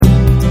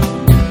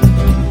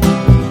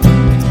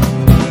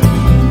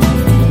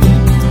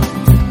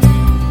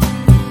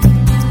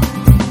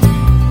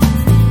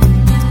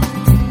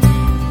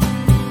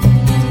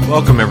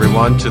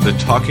everyone, to the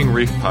Talking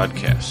Reef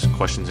podcast.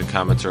 Questions and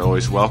comments are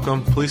always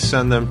welcome. Please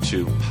send them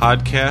to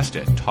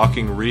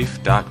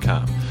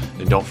podcast@talkingreef.com.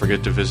 And don't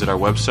forget to visit our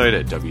website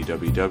at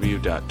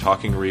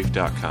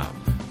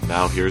www.talkingreef.com.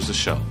 Now here's the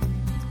show.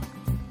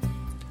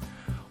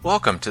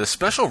 Welcome to the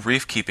special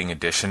reef keeping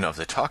edition of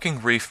the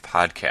Talking Reef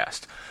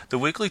podcast, the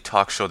weekly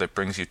talk show that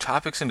brings you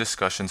topics and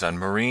discussions on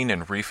marine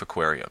and reef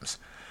aquariums.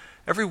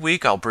 Every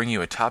week I'll bring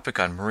you a topic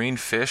on marine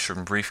fish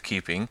and reef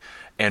keeping,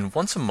 and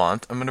once a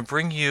month I'm going to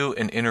bring you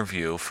an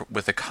interview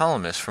with a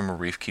columnist from a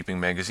reef keeping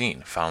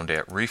magazine found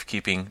at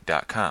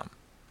reefkeeping.com.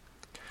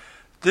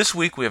 This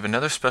week we have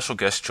another special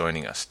guest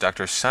joining us,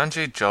 Dr.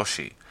 Sanjay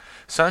Joshi.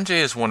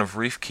 Sanjay is one of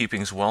reef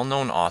keeping's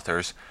well-known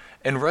authors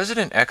and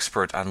resident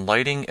expert on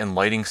lighting and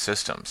lighting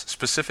systems,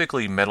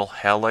 specifically metal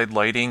halide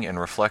lighting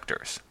and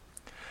reflectors.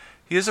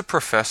 He is a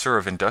professor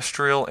of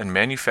industrial and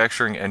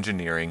manufacturing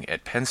engineering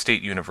at Penn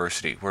State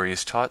University, where he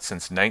has taught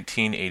since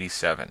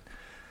 1987.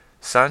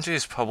 Sanjay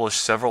has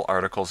published several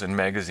articles in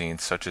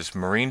magazines such as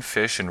Marine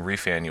Fish and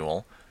Reef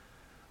Annual,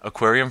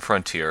 Aquarium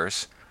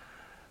Frontiers,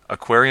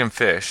 Aquarium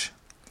Fish,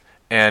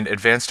 and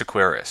Advanced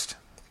Aquarist.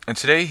 And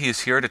today he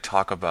is here to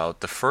talk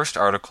about the first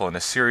article in a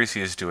series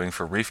he is doing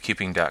for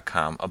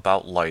reefkeeping.com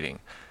about lighting.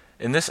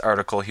 In this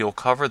article, he will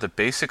cover the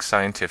basic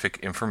scientific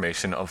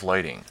information of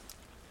lighting.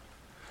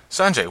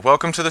 Sanjay,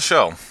 welcome to the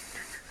show.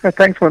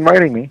 Thanks for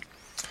inviting me.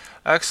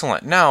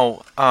 Excellent.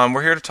 Now,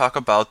 we're here to talk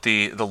about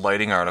the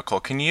lighting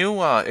article. Can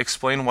you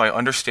explain why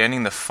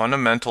understanding the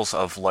fundamentals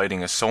of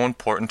lighting is so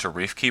important to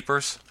reef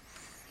keepers?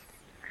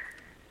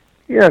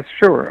 Yes,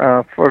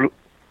 sure.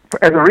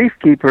 As a reef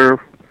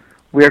keeper,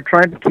 we are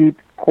trying to keep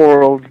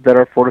corals that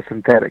are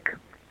photosynthetic.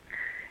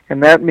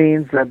 And that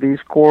means that these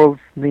corals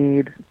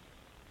need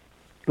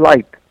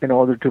light in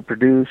order to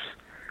produce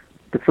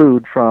the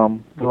food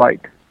from the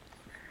light.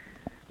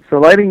 So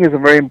lighting is a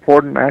very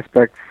important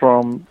aspect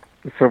from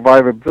the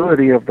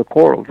survivability of the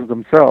corals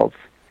themselves.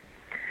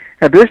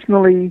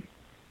 Additionally,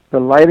 the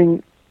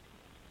lighting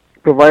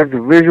provides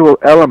a visual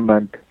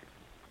element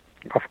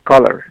of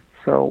color.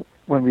 So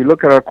when we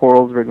look at our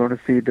corals, we're going to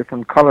see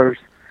different colors,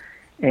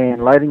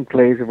 and lighting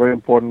plays a very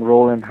important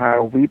role in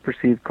how we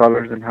perceive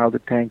colors and how the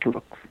tank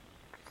looks.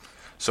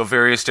 So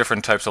various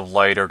different types of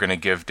light are going to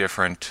give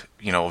different,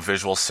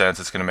 visual sense.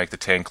 It's going to make the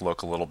tank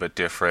look a little bit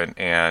different,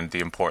 and the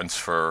importance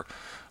for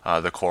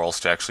the corals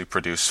to actually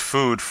produce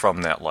food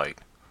from that light.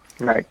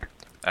 Right.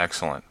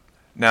 Excellent.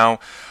 Now,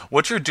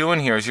 what you're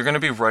doing here is you're going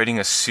to be writing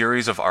a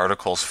series of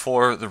articles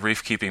for the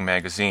Reef Keeping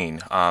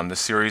magazine. The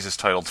series is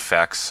titled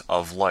Facts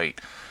of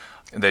Light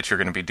that you're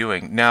going to be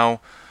doing.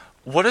 Now,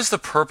 what is the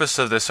purpose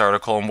of this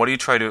article, and what do you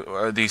try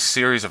to, these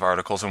series of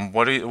articles, and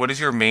what is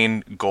your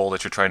main goal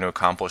that you're trying to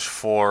accomplish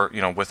for,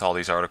 with all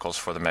these articles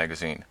for the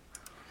magazine?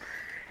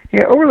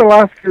 Yeah, over the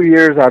last few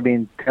years, I've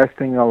been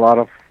testing a lot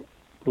of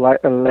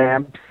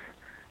lamps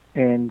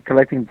and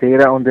collecting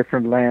data on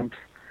different lamps,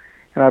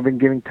 and I've been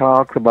giving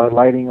talks about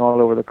lighting all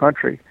over the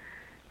country.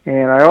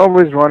 And I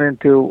always run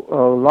into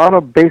a lot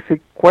of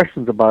basic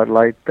questions about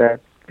light that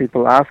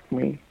people ask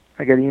me.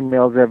 I get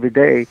emails every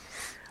day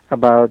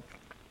about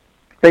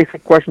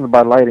basic questions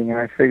about lighting, and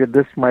I figured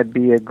this might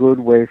be a good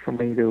way for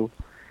me to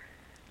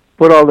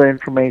put all the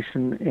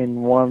information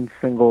in one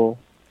single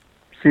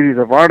series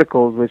of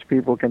articles, which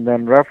people can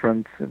then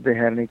reference if they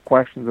had any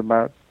questions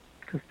about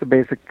just the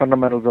basic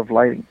fundamentals of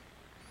lighting.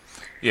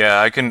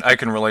 Yeah, I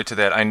can relate to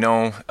that. I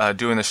know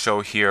doing the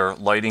show here,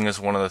 lighting is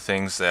one of the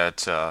things that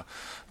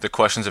the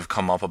questions have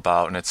come up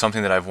about, and it's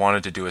something that I've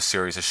wanted to do a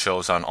series of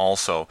shows on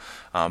also.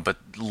 But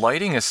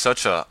lighting is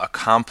such a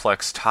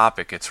complex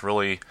topic. It's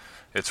really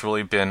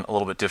been a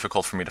little bit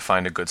difficult for me to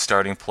find a good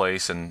starting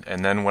place. And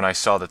then when I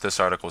saw that this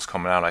article was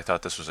coming out, I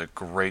thought this was a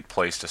great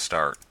place to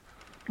start.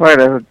 Right.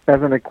 As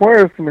an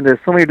aquarist, there's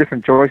so many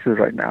different choices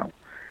right now.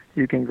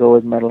 You can go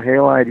with metal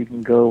halide. You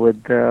can go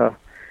with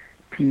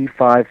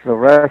P5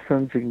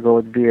 fluorescents, you can go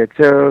with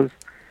VHOs,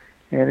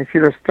 and if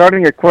you're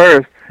starting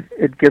aquarist,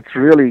 it gets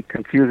really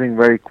confusing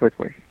very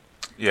quickly.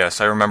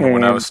 Yes, I remember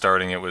when I was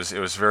starting, it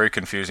was very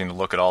confusing to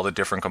look at all the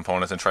different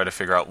components and try to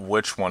figure out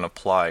which one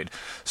applied.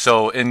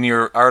 So in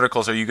your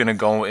articles, are you going to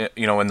go,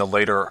 in the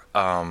later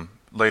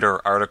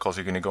articles,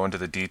 are you going to go into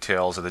the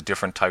details of the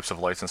different types of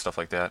lights and stuff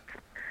like that?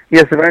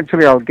 Yes,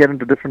 eventually I'll get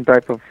into different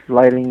types of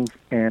lighting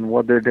and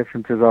what their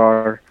differences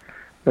are.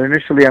 But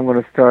initially I'm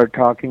going to start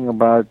talking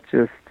about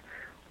just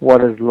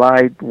what is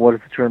light, what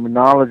is the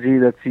terminology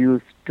that's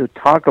used to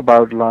talk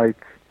about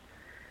lights,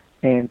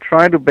 and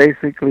try to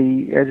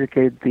basically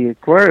educate the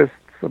aquarists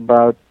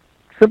about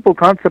simple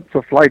concepts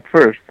of light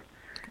first,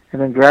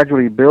 and then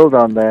gradually build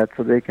on that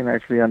so they can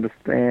actually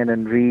understand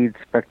and read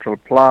spectral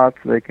plots.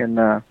 They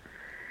can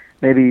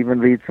maybe even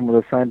read some of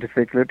the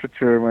scientific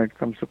literature when it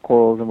comes to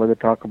corals and where they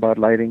talk about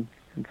lighting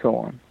and so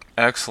on.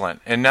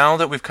 Excellent. And now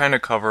that we've kind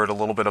of covered a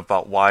little bit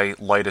about why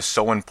light is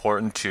so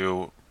important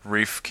to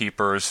reef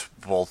keepers,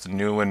 both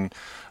new and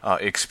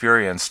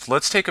experienced,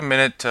 let's take a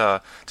minute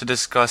to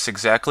discuss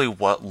exactly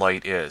what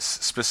light is.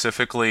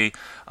 Specifically,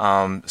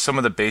 some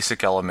of the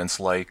basic elements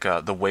like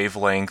the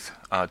wavelength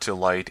to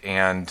light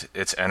and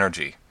its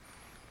energy.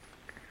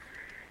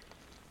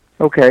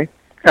 Okay.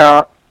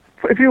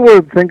 If you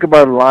were to think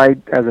about light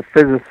as a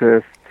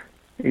physicist,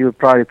 you would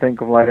probably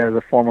think of light as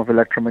a form of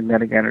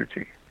electromagnetic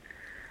energy.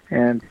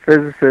 And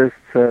physicists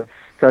have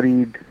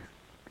studied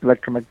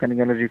electromagnetic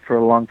energy for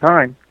a long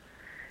time.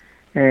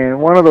 And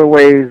one of the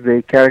ways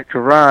they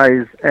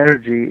characterize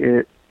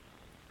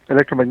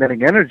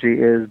electromagnetic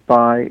energy, is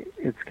by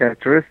its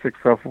characteristics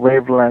of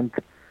wavelength.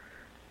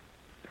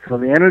 So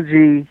the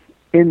energy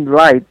in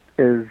light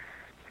is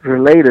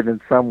related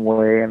in some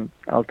way, and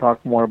I'll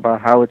talk more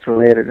about how it's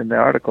related in the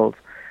articles,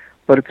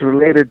 but it's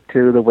related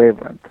to the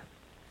wavelength.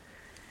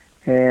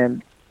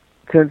 And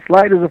since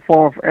light is a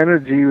form of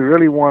energy, we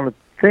really want to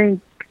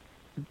think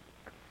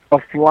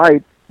of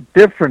light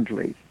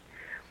differently.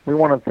 We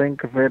want to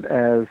think of it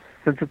as,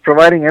 since it's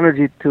providing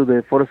energy to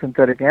the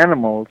photosynthetic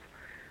animals,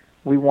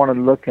 we want to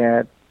look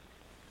at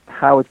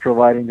how it's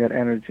providing that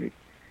energy.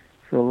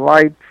 So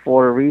light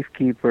for a reef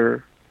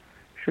keeper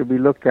should be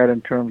looked at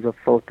in terms of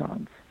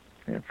photons.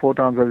 And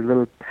photons are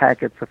little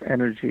packets of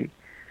energy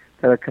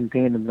that are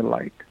contained in the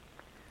light.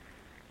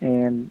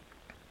 And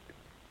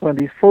when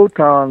these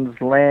photons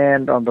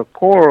land on the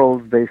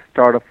corals, they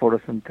start a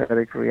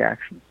photosynthetic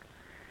reaction.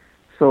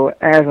 So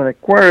as an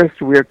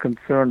aquarist, we are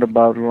concerned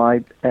about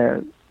light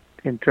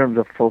in terms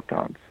of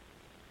photons.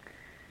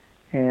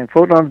 And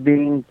photons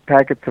being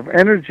packets of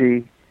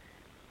energy,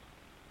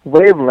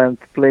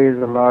 wavelength plays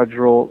a large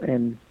role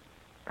in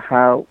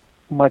how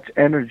much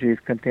energy is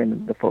contained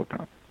in the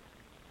photon.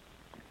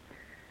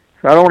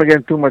 So I don't want to get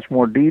into too much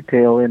more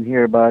detail in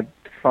here about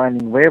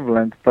defining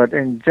wavelength, but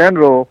in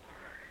general,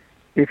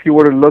 if you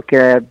were to look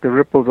at the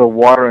ripples of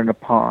water in a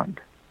pond,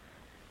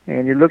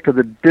 and you looked at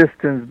the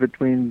distance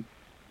between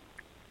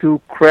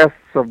two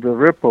crests of the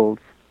ripples,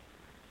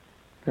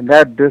 then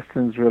that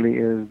distance really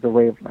is the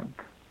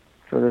wavelength.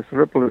 So this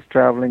ripple is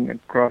traveling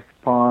across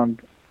the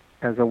pond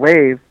as a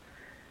wave,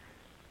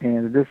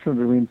 and the distance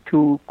between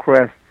two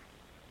crests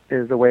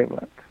is the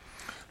wavelength.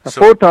 Now,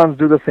 photons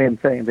do the same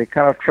thing. They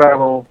kind of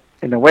travel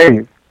in a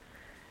wave,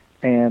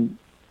 and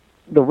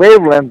the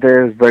wavelength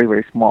there is very,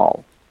 very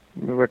small.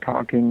 We were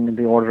talking in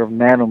the order of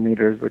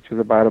nanometers, which is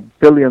about a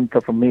billionth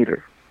of a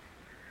meter.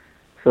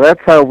 So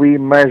that's how we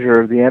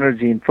measure the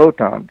energy in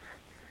photons.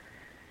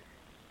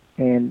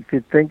 And if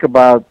you think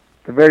about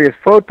the various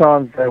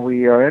photons that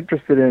we are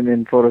interested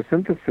in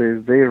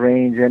photosynthesis, they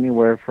range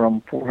anywhere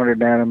from 400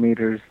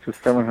 nanometers to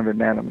 700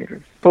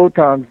 nanometers.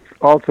 Photons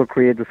also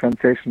create the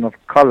sensation of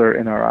color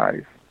in our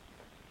eyes.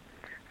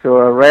 So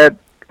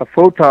a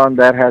photon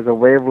that has a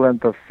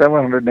wavelength of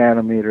 700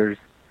 nanometers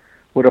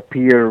would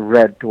appear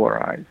red to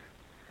our eyes.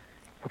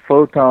 A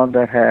photon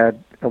that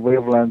had a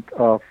wavelength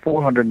of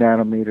 400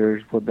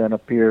 nanometers would then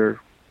appear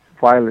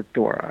violet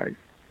to our eyes.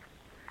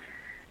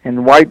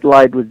 And white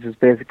light would just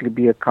basically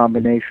be a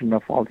combination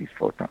of all these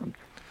photons.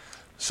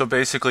 So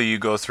basically you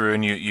go through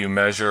and you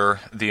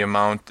measure the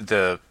amount,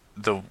 the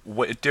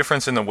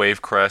difference in the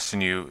wave crest,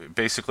 and you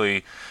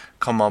basically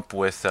come up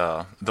with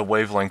the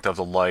wavelength of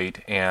the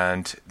light,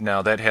 and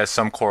now that has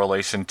some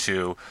correlation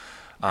to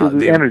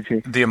the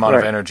energy, the amount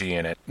of energy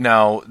in it.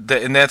 Now,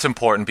 and that's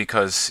important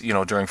because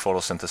during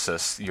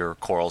photosynthesis, your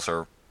corals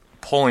are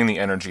pulling the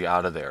energy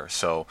out of there.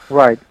 So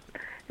right,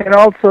 and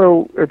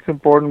also it's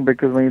important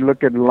because when you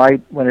look at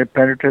light when it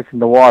penetrates in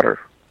the water,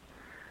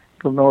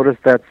 you'll notice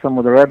that some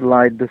of the red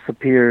light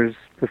disappears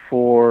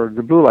before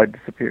the blue light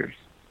disappears.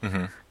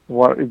 Mm-hmm.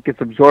 It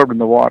gets absorbed in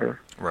the water.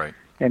 Right.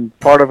 And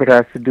part of it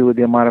has to do with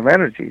the amount of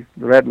energy.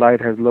 The red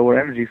light has lower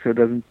energy, so it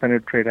doesn't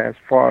penetrate as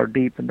far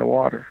deep in the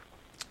water.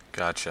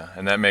 Gotcha.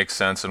 And that makes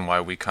sense, and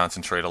why we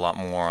concentrate a lot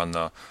more on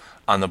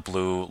the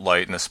blue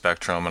light in the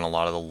spectrum and a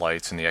lot of the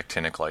lights and the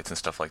actinic lights and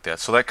stuff like that.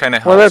 So that kind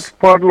of helps. Well, that's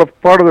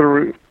part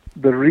of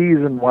the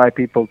reason why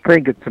people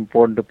think it's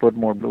important to put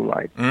more blue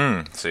light.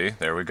 See,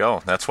 there we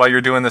go. That's why you're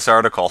doing this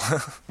article.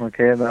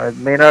 Okay, now it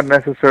may not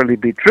necessarily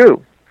be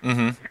true.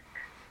 Mm-hmm.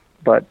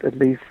 But at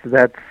least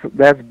that's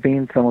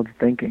been some of the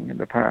thinking in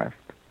the past.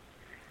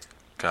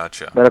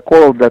 Gotcha. But a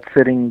coral that's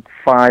sitting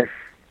 5-10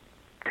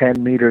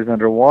 meters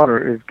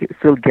underwater is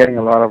still getting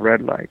a lot of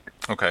red light.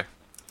 Okay.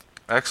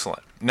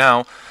 Excellent.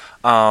 Now,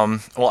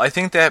 well, I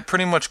think that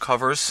pretty much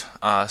covers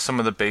some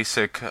of the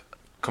basic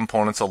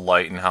components of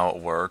light and how it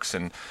works,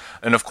 and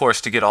of course,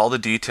 to get all the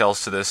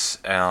details to this,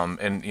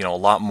 and a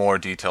lot more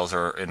details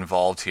are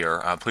involved here.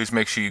 Please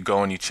make sure you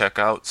go and you check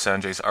out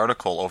Sanjay's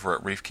article over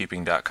at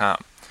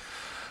reefkeeping.com.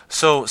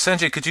 So,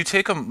 Sanjay, could you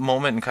take a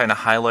moment and kind of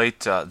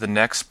highlight the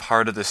next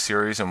part of this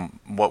series and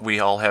what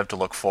we all have to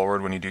look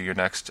forward when you do your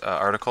next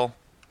article?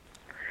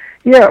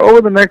 Yeah,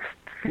 over the next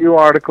few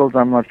articles,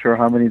 I'm not sure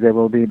how many there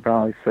will be,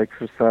 probably 6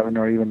 or 7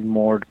 or even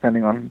more,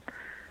 depending on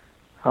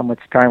how much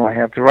time I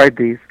have to write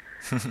these.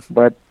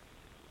 But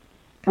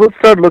we'll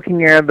start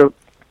looking at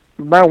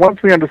now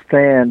once we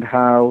understand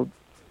how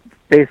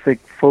basic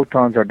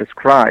photons are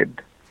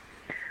described,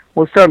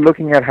 we'll start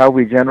looking at how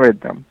we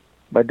generate them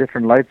by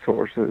different light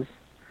sources.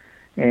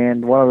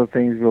 And one of the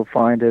things we'll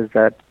find is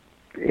that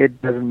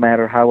it doesn't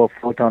matter how a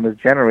photon is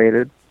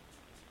generated.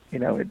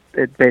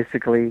 It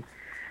basically,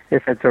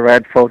 if it's a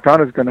red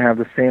photon, it's going to have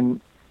the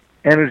same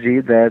energy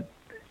that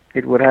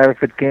it would have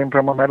if it came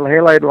from a metal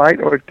halide light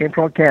or it came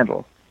from a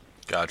candle.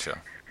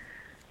 Gotcha.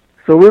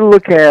 So we'll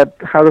look at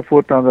how the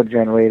photons are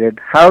generated,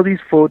 how these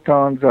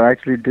photons are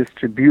actually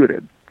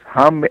distributed.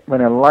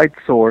 When a light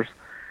source,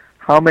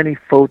 how many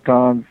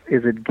photons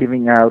is it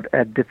giving out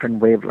at different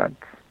wavelengths?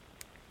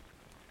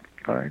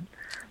 All right.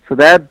 So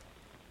that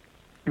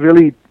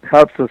really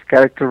helps us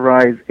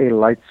characterize a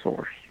light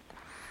source.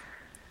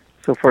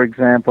 So, for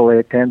example,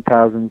 a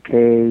 10,000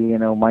 K,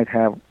 might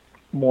have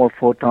more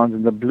photons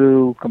in the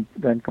blue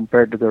than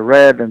compared to the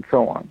red, and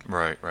so on.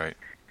 Right.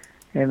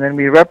 And then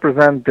we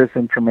represent this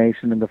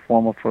information in the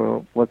form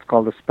of what's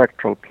called a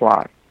spectral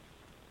plot.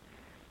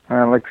 And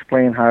I'll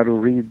explain how to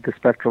read the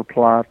spectral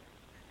plot,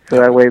 so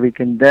that way we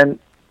can then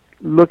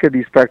look at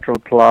these spectral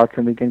plots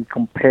and we can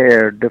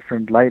compare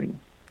different lighting.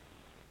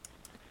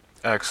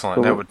 Excellent.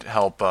 So that would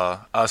help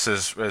us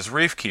as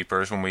reef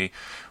keepers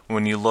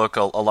when you look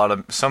a lot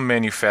of some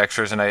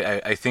manufacturers, and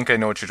I think I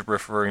know what you're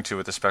referring to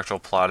with the spectral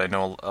plot. I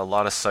know a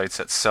lot of sites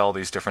that sell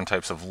these different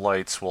types of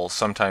lights will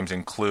sometimes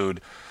include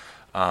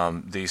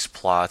these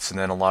plots, and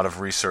then a lot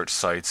of research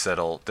sites that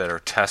are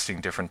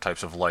testing different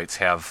types of lights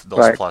have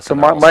those plots. So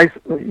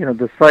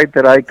the site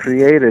that I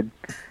created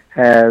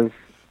has,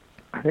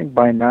 I think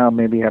by now,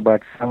 maybe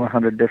about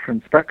 700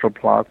 different spectral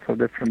plots of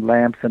different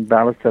lamps and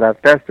ballasts that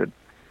I've tested.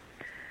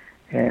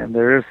 And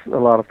there is a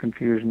lot of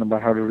confusion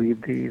about how to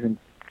read these, and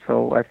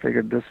so I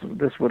figured this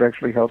would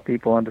actually help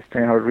people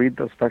understand how to read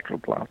those spectral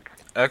plots.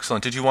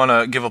 Excellent. Did you want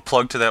to give a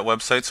plug to that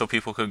website so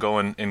people could go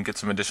and get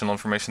some additional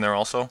information there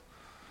also?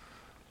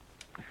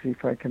 See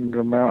if I can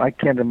remember. I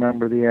can't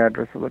remember the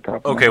address of the top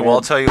of my Okay, head. well,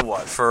 I'll tell you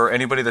what. For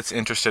anybody that's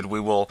interested,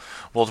 we'll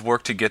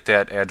work to get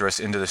that address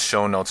into the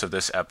show notes of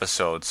this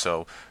episode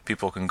so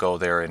people can go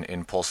there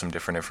and pull some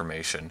different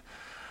information.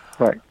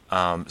 Right.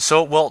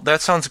 Well,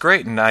 that sounds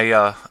great, and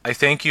I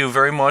thank you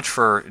very much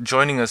for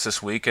joining us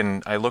this week,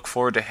 and I look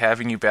forward to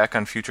having you back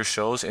on future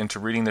shows and to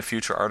reading the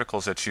future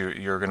articles that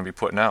you're going to be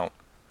putting out.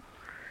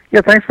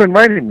 Yeah, thanks for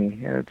inviting me.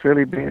 It's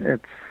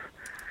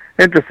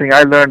interesting.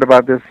 I learned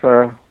about this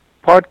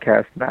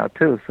podcast now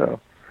too. So.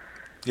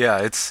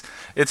 Yeah,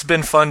 it's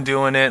been fun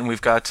doing it, and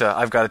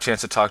I've got a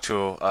chance to talk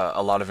to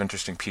a lot of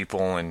interesting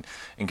people and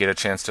get a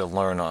chance to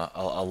learn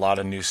a lot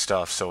of new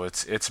stuff. So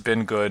it's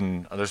been good,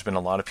 and there's been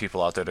a lot of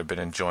people out there that have been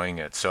enjoying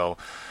it. So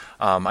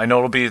I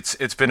know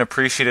it's been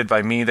appreciated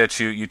by me that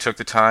you took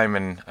the time,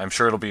 and I'm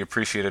sure it'll be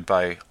appreciated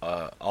by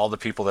all the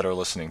people that are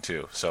listening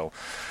too. So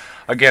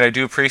again, I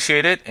do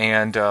appreciate it,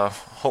 and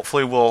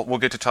hopefully we'll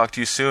get to talk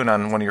to you soon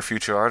on one of your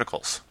future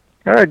articles.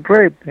 All right,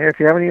 great. If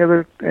you have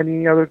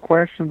any other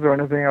questions or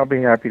anything, I'll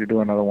be happy to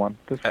do another one.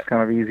 This is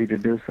kind of easy to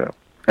do so.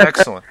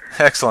 Excellent.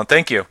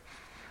 Thank you.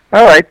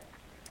 All right.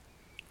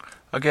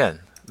 Again,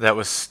 that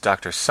was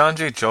Dr.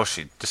 Sanjay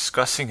Joshi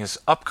discussing his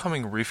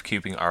upcoming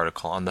reef-keeping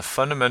article on the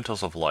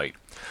fundamentals of light.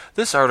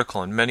 This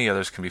article and many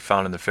others can be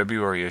found in the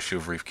February issue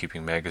of Reef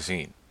Keeping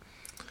magazine.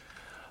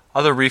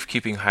 Other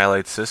reef-keeping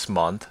highlights this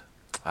month.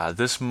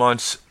 This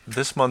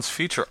month's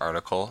feature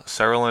article,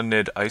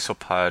 Cyrillonid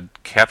isopod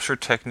capture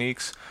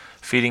techniques,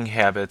 feeding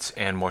habits,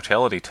 and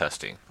mortality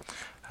testing,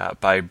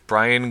 by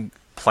Brian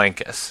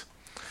Plankes.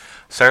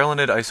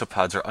 Cyrillonid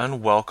isopods are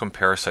unwelcome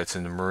parasites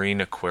in the marine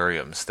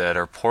aquariums that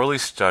are poorly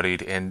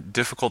studied and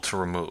difficult to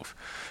remove.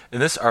 In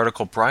this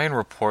article, Brian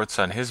reports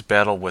on his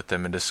battle with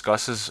them and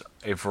discusses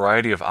a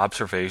variety of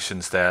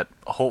observations that,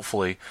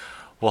 hopefully,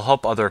 will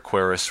help other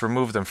aquarists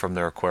remove them from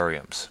their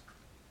aquariums.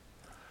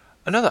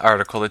 Another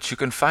article that you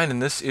can find in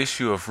this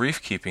issue of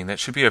Reef Keeping that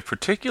should be of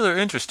particular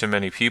interest to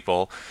many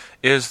people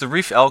is the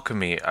Reef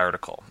Alchemy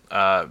article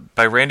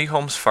by Randy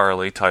Holmes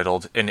Farley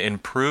titled An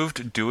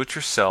Improved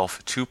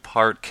Do-It-Yourself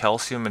 2-Part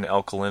Calcium and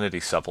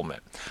Alkalinity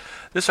Supplement.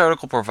 This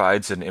article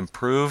provides an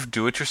improved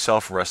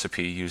do-it-yourself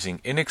recipe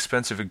using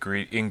inexpensive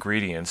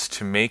ingredients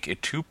to make a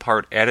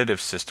 2-part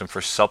additive system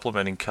for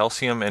supplementing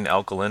calcium and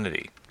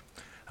alkalinity.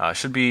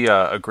 Should be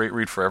a great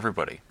read for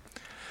everybody.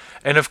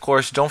 And of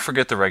course, don't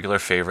forget the regular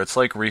favorites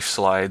like Reef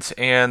Slides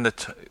and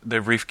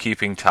the Reef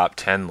Keeping Top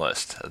 10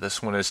 list.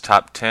 This one is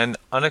Top 10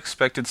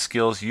 Unexpected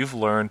Skills You've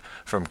Learned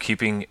from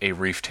Keeping a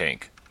Reef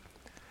Tank.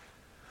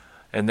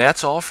 And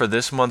that's all for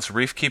this month's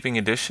Reef Keeping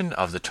edition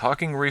of the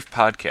Talking Reef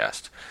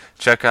podcast.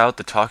 Check out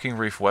the Talking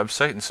Reef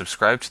website and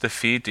subscribe to the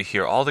feed to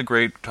hear all the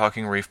great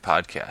Talking Reef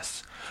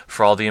podcasts.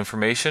 For all the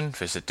information,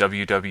 visit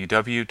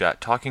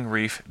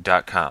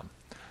www.talkingreef.com.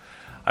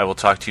 I will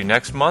talk to you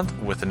next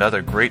month with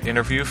another great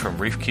interview from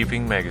Reef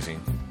Keeping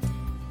magazine.